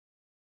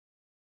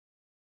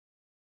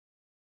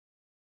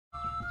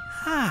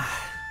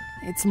Ah,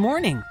 it's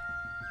morning.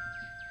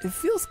 It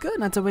feels good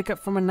not to wake up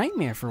from a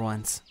nightmare for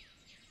once.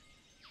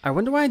 I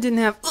wonder why I didn't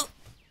have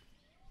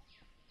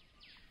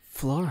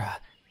Flora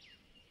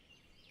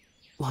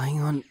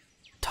lying on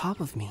top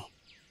of me.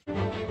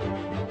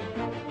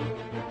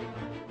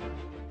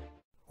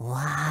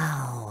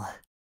 Wow.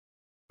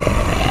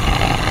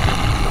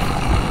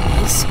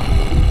 Mace?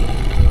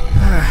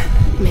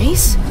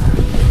 Mace?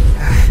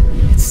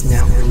 It's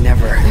now or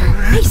never.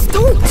 Mace,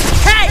 don't!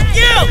 Hey,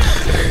 you!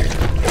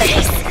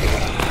 Mace!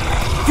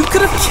 You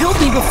could have killed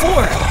me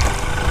before,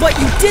 but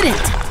you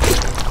didn't.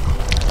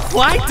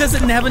 Why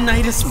doesn't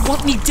Nabonidus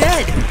want me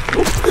dead?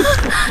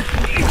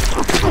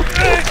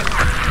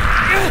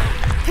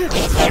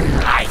 Within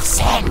my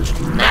send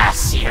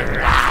mercy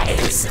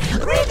rise,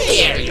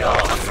 reveal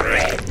your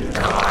friend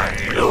or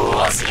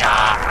lose your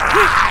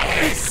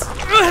eyes.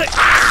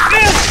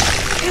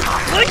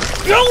 Let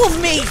go of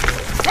me!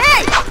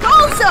 Hey,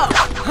 Bozo!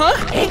 Huh?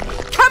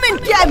 Come and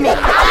get me!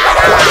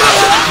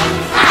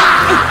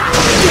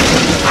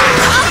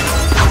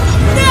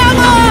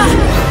 Nabba!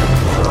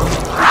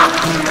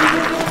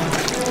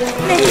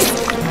 Mace!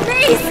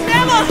 Mace!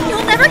 Nabba!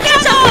 You'll never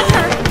catch up with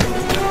her!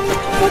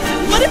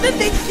 What if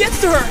they get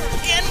to her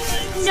and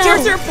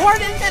tears her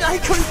apart and I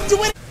couldn't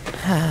do it?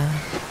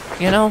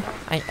 You know,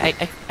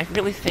 I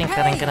really think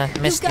that I'm gonna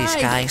miss these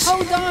guys.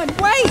 Hold on,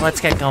 wait!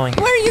 Let's get going.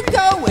 Where are you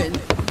going?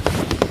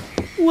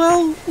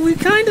 Well, we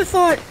kind of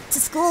thought... To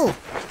school.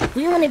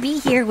 We want to be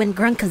here when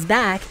Grunt comes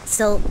back,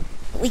 so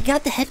we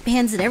got the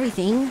headbands and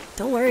everything.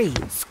 Don't worry.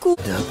 School.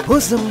 The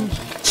bosom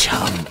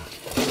chum.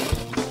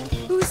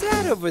 Who's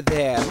that over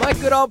there? My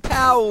good old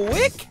pal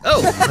Wick?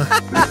 Oh!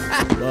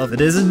 Well, if it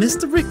isn't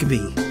Mr.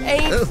 Rickaby.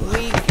 Ain't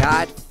we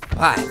got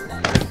fun?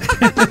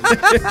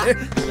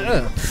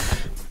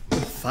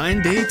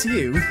 Fine day to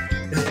you.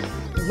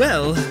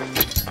 Well,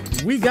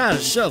 we got a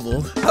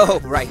shovel. Oh,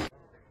 right.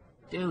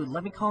 Dude,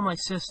 let me call my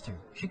sister.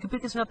 She could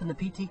pick us up in the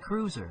PT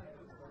Cruiser.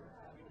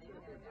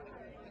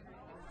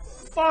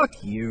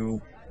 Fuck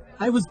you.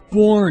 I was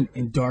born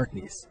in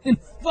darkness. And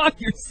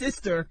fuck your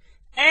sister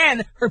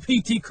and her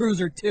PT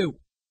Cruiser too.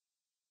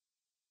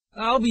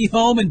 I'll be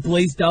home and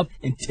blazed up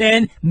in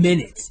 10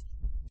 minutes.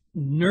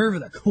 Nerve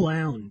of the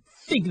clown,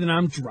 thinking that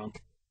I'm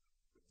drunk.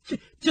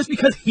 Just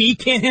because he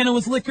can't handle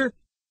his liquor?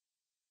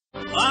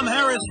 I'm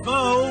Harris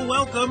Bowe.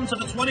 Welcome to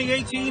the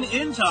 2018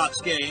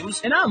 Intox Games.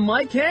 And I'm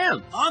Mike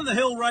Ham. On the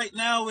hill right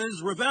now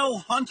is Rebel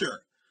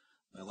Hunter.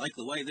 I like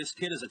the way this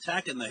kid is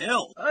attacking the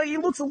hill. He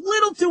looks a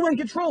little too in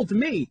control to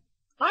me.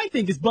 I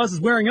think his buzz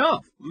is wearing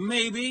off.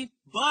 Maybe,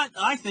 but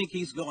I think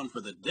he's going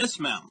for the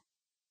dismount.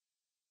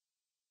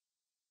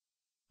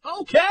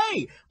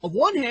 Okay, a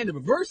one-handed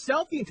reverse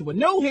selfie into a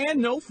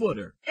no-hand,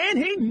 no-footer. And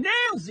he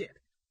nails it!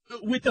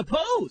 With the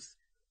pose.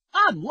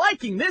 I'm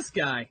liking this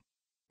guy.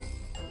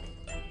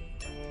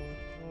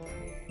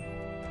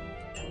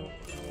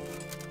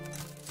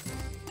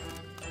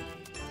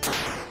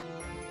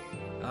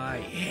 I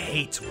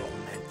hate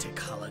romantic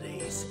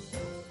holidays.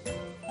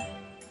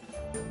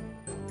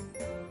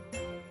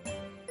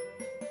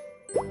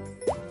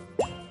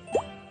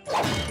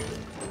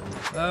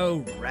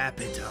 Oh, wrap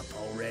it up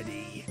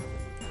already.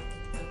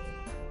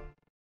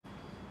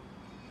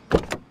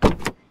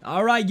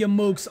 Alright, you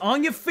mooks,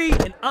 on your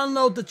feet and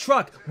unload the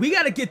truck. We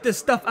gotta get this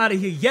stuff out of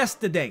here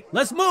yesterday.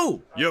 Let's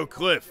move! Yo,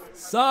 Cliff.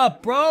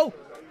 Sup, bro?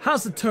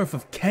 How's the turf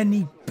of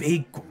Kenny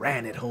Big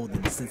Granite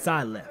holding since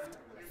I left?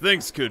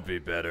 Things could be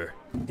better.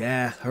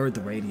 Yeah, heard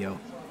the radio.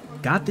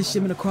 Got the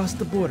shipment across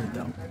the border,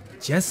 though.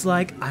 Just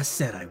like I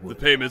said I would.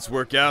 The payments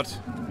work out?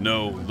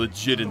 No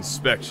legit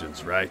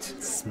inspections, right?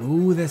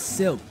 Smooth as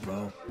silk,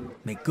 bro.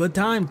 Make good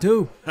time,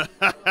 too.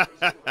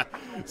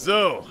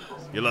 So,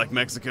 you like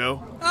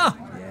Mexico? Oh,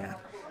 yeah.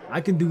 I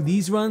can do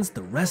these runs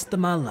the rest of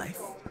my life.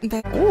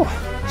 Oh,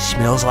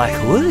 smells like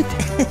wood.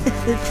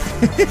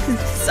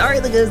 Sorry,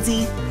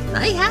 Lagosi.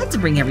 I had to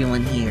bring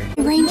everyone here.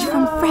 Range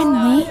from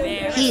friendly.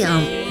 Hey,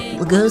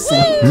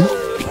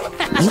 Lagosi.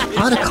 You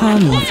ought to call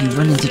me if you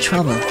run into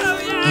trouble.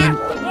 And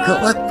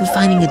good luck with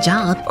finding a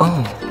job.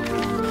 Oh,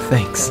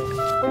 thanks.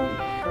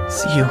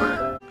 See you.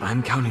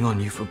 I'm counting on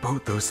you for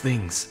both those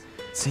things.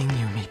 Seeing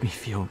you made me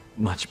feel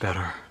much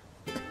better.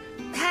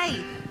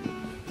 Hey,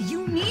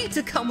 you need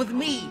to come with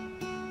me.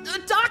 The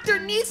doctor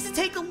needs to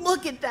take a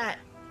look at that.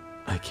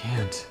 I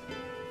can't.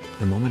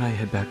 The moment I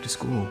head back to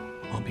school,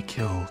 I'll be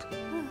killed.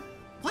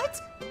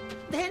 What?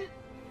 Then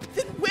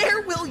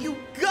where will you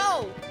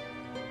go?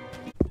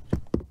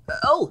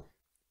 Oh,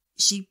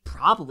 she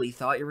probably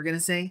thought you were gonna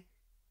say,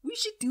 we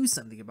should do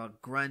something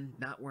about Grun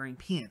not wearing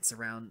pants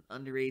around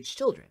underage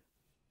children.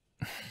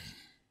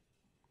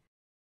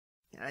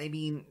 I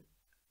mean,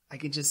 I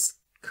could just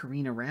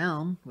careen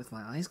around with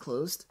my eyes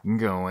closed.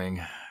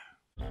 Going.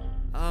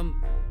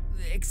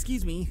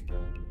 Excuse me.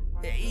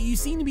 You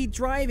seem to be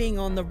driving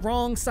on the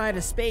wrong side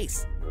of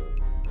space.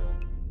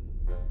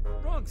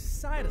 Wrong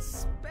side of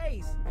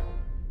space?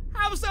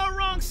 How was the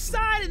wrong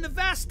side in the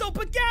vast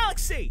open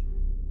galaxy?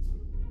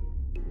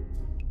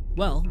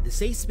 Well, the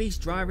Safe Space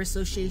Driver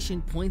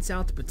Association points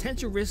out the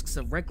potential risks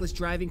of reckless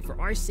driving for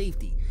our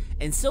safety,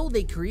 and so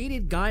they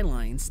created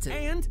guidelines to—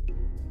 And?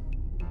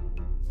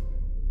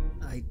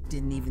 I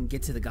didn't even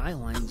get to the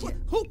guidelines yet.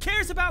 Who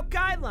cares about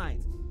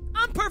guidelines?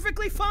 I'm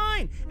perfectly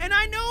fine, and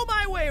I know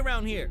my way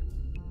around here.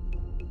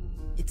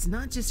 It's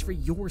not just for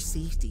your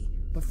safety,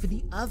 but for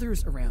the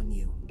others around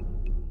you.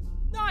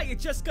 Now you're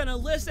just gonna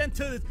listen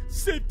to the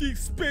safety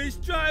space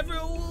driver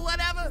or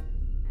whatever?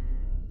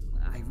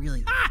 I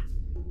really—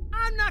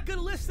 I'm not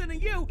gonna listen to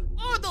you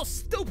or those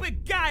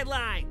stupid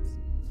guidelines.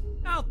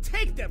 I'll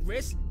take the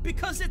risk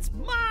because it's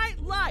my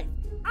life.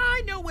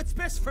 I know what's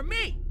best for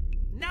me.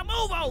 Now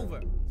move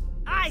over.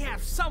 I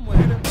have somewhere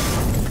to—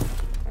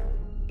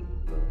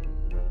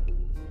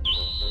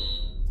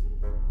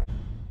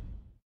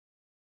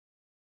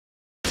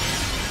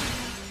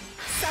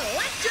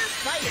 Select your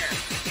fighter.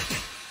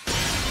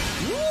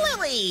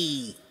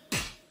 Lily.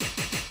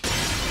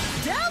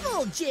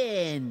 Devil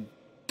Jin.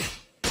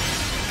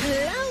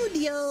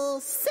 Claudio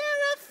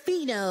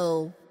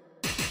Serafino.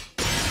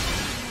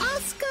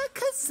 Asuka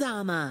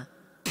Kazama.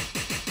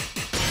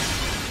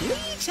 Li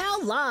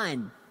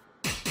Chaolan.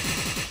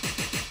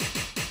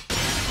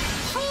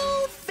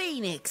 Paul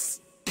Phoenix.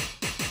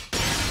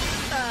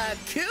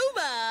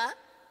 Akuma.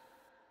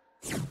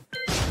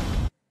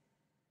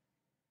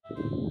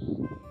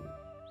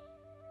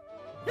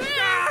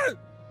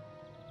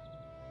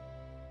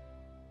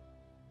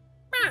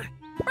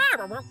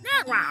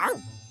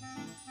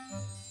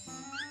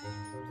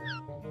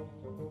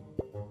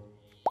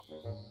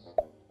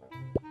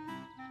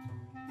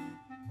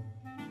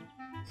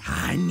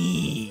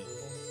 Honey.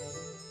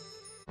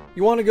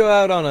 You want to go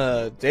out on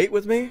a date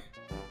with me?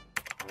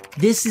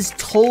 This is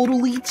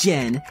totally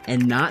Jenn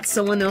and not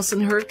someone else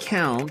in her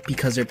account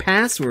because her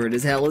password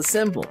is hella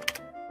simple.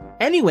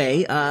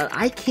 Anyway,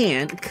 I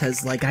can't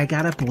cause like I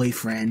got a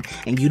boyfriend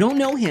and you don't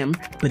know him,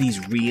 but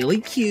he's really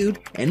cute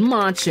and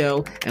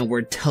macho and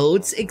we're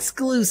totes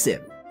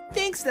exclusive.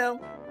 Thanks though.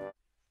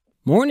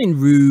 Morning,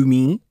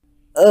 Rumi.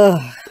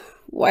 Ugh,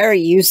 why are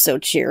you so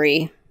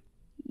cheery?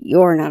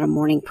 You're not a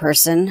morning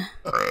person.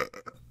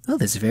 Oh,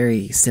 there's a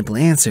very simple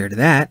answer to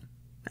that.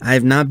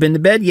 I've not been to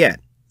bed yet.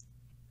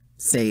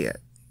 Say,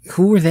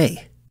 who are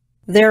they?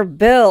 They're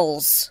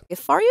bills.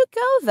 Before you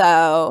go,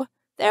 though,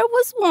 there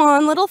was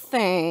one little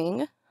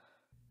thing.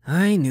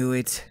 I knew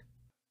it.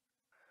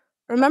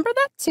 Remember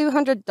that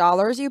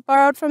 $200 you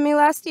borrowed from me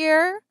last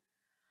year?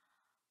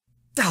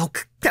 Oh,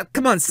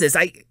 come on, sis.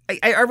 I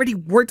already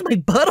worked my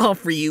butt off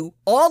for you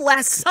all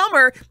last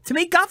summer to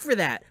make up for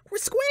that. We're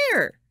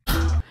square.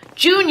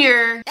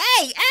 Junior!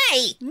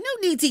 Hey! No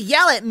need to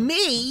yell at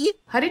me!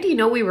 How did you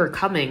know we were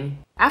coming?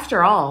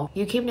 After all,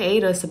 you came to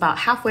aid us about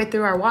halfway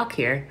through our walk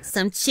here.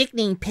 Some chick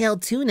named Pale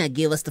Tuna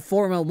gave us the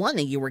 411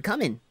 that you were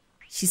coming.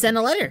 She sent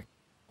a letter.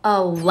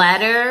 A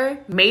letter?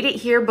 Made it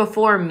here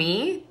before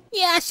me?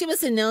 Yeah, she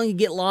must have known you'd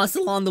get lost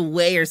along the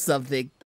way or something.